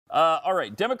All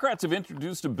right, Democrats have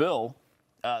introduced a bill.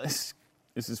 This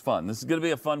is fun. This is going to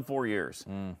be a fun 4 years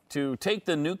to take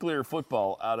the nuclear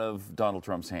football out of Donald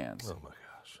Trump's hands. Oh, my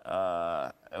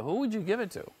gosh. Who would you give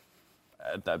it to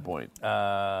at that point?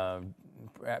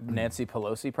 Nancy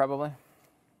Pelosi, probably.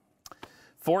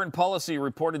 Foreign Policy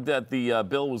reported that the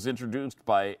bill was introduced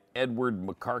by Edward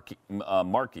Markey.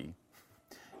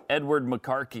 Edward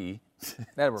Markey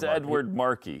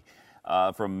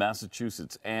from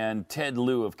Massachusetts and Ted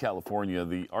Lieu of California.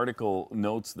 The article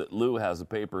notes that Lieu has a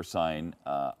paper sign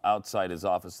outside his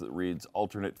office that reads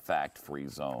 "Alternate Fact-Free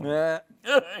Zone."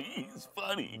 He's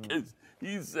funny because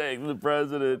he's saying the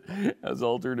president has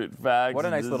alternate facts. What a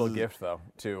nice little gift, though,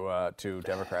 to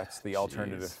Democrats, the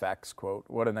alternative facts quote.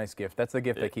 What a nice gift. That's the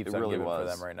gift that keeps on giving for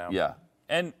them right now. Yeah.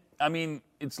 And, I mean,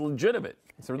 it's legitimate.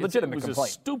 It's a legitimate complaint. complaint.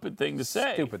 A stupid thing to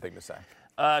say. Stupid thing to say.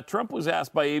 Trump was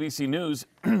asked by ABC News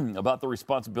about the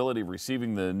responsibility of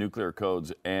receiving the nuclear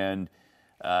codes, and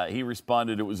he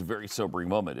responded, it was a very sobering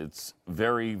moment. It's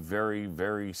very, very,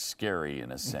 very scary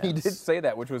in a sense. He did say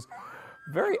that, which was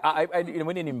very... we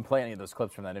didn't even play any of those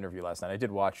clips from that interview last night. I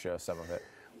did watch some of it.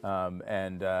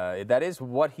 That is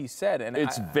what he said. And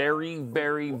it's very,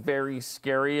 very, very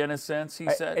scary in a sense, he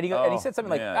said. And he said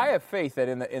something like, I have faith that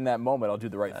in that moment I'll do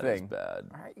the right thing. That's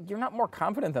bad. You're not more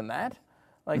confident than that?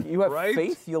 Like, you have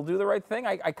faith you'll do the right thing?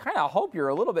 I kind of hope you're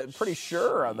a little bit pretty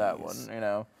sure on that one, you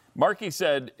know. Markey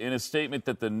said in a statement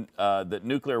that that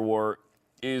nuclear war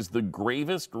is the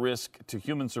gravest risk to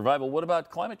human survival. What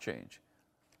about climate change?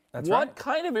 That's what right.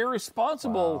 kind of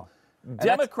irresponsible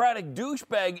Democratic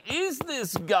douchebag is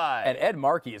this guy? And Ed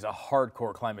Markey is a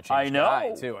hardcore climate change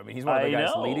guy, too. I mean, he's one of the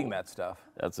guys leading that stuff.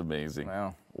 That's amazing.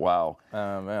 Wow.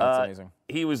 That's amazing.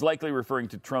 He was likely referring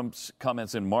to Trump's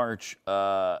comments in March.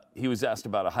 He was asked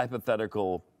about a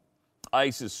hypothetical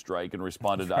ISIS strike and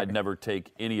responded, I'd never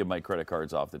take any of my credit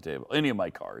cards off the table. Any of my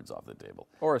cards off the table.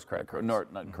 Or his credit cards. No,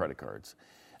 not credit cards.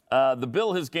 The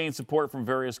bill has gained support from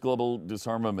various global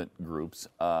disarmament groups.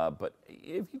 But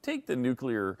if you take the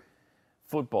nuclear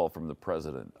football from the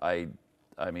president, I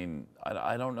mean,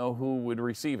 I don't know who would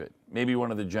receive it. Maybe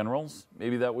one of the generals.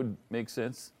 Maybe that would make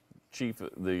sense. Chief,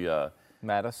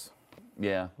 Mattis.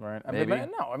 Yeah. Right. Maybe.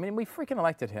 I mean, we freaking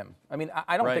elected him. I mean,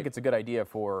 I don't think it's a good idea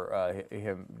for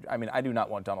him. I mean, I do not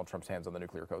want Donald Trump's hands on the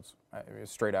nuclear codes.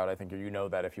 Straight out, I think you know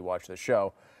that if you watch this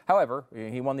show. However,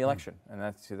 he won the election, and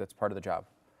that's part of the job.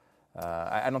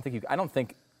 I don't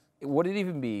think. Would it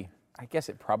even be? I guess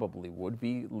it probably would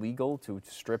be legal to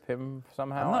strip him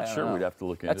somehow. I'm not sure. We'd have to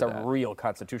look into that. That's a real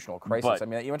constitutional crisis. But, I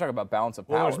mean, you want to talk about balance of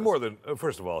powers. Well, there's more than.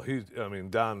 First of all,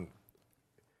 Don.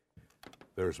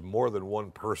 There's more than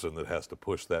one person that has to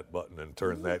push that button and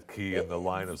turn that key in the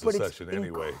line of secession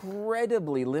anyway. It's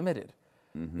incredibly limited.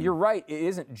 You're right. It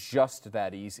isn't just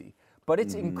that easy. But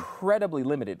it's incredibly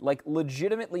limited. Like,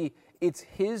 legitimately, it's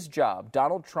his job,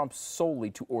 Donald Trump, solely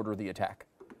to order the attack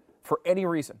for any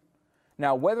reason.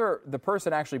 Now, whether the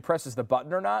person actually presses the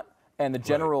button or not, and the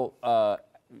general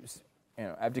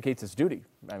abdicates his duty,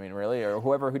 I mean, really, or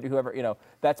whoever,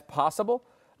 that's possible.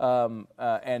 There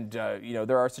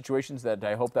are situations that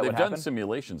I hope that would happen. They've done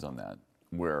simulations on that.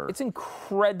 Where it's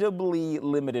incredibly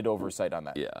limited oversight on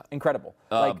that. Yeah. Incredible.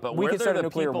 But we could start a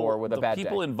nuclear war with a bad day. The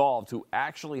people involved who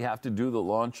actually have to do the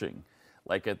launching,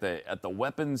 like at the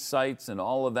weapons sites and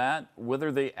all of that,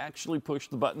 whether they actually push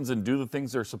the buttons and do the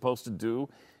things they're supposed to do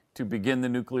to begin the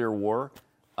nuclear war,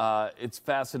 it's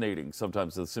fascinating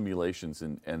sometimes the simulations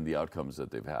and the outcomes that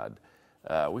they've had.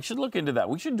 We should look into that.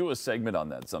 We should do a segment on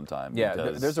that sometime. Yeah,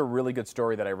 there's a really good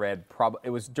story that I read.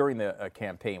 It was during the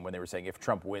campaign when they were saying if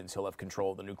Trump wins, he'll have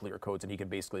control of the nuclear codes and he can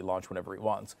basically launch whenever he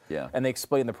wants. Yeah. And they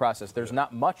explain the process. There's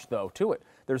not much, though, to it.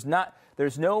 There's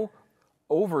no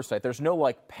oversight. There's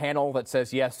no, panel that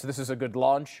says, yes, this is a good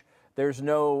launch. There's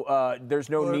no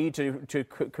need to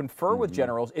confer with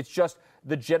generals. It's just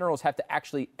the generals have to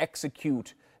actually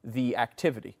execute the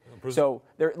activity. So,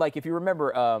 if you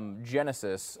remember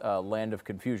Genesis, Land of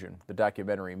Confusion, the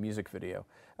documentary music video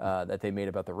that they made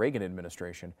about the Reagan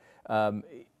administration,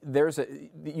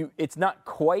 it's not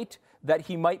quite that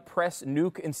he might press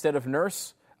nuke instead of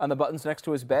nurse on the buttons next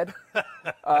to his bed.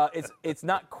 It's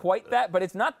not quite that, but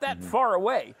it's not that far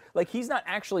away. Like, he's not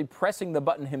actually pressing the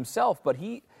button himself, but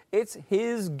it's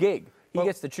his gig. He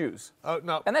gets to choose.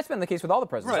 And that's been the case with all the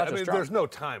presidents. Right. Not just Trump. There's no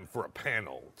time for a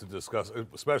panel to discuss,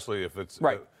 especially if it's...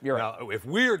 Right. You're right. Now, if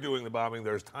we're doing the bombing,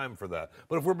 there's time for that.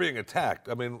 But if we're being attacked,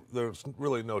 there's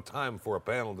really no time for a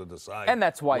panel to decide. And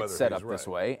that's why it's set up this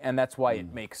way, and that's why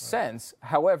it makes sense.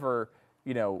 However,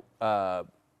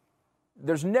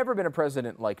 there's never been a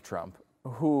president like Trump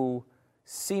who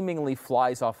seemingly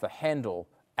flies off the handle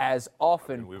as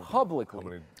often we've- publicly. how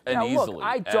many- And Now, easily, look,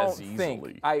 I as don't easily.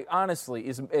 think, I honestly,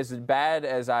 as bad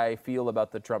as I feel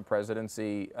about the Trump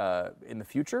presidency in the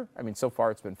future, I mean, so far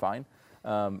it's been fine.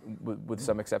 With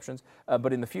some exceptions.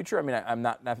 But in the future, I mean, I'm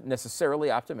not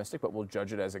necessarily optimistic, but we'll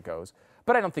judge it as it goes.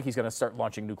 But I don't think he's going to start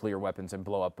launching nuclear weapons and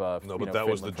blow up. No, but that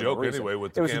was the Finland for no joke reason. anyway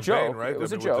with It the was a campaign, joke. right? It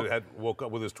was I a mean, joke. woke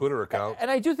up with his Twitter account. And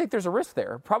I do think there's a risk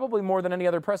there, probably more than any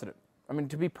other president. I mean,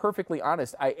 to be perfectly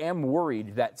honest, I am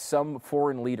worried that some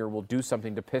foreign leader will do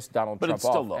something to piss Donald But Trump it's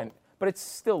still off. low. But it's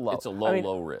still low. It's a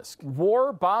low risk.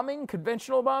 War bombing,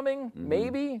 conventional bombing, Mm-hmm.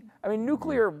 maybe. I mean,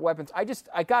 nuclear weapons.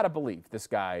 I gotta believe this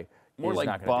guy. More is like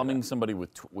not gonna do bombing that. somebody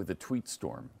with a tweet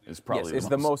storm is Yes, probably is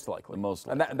the most likely. The most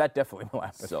And likely. that definitely will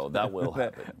happen. So that will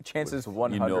happen. Chances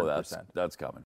 100%. You know that's coming.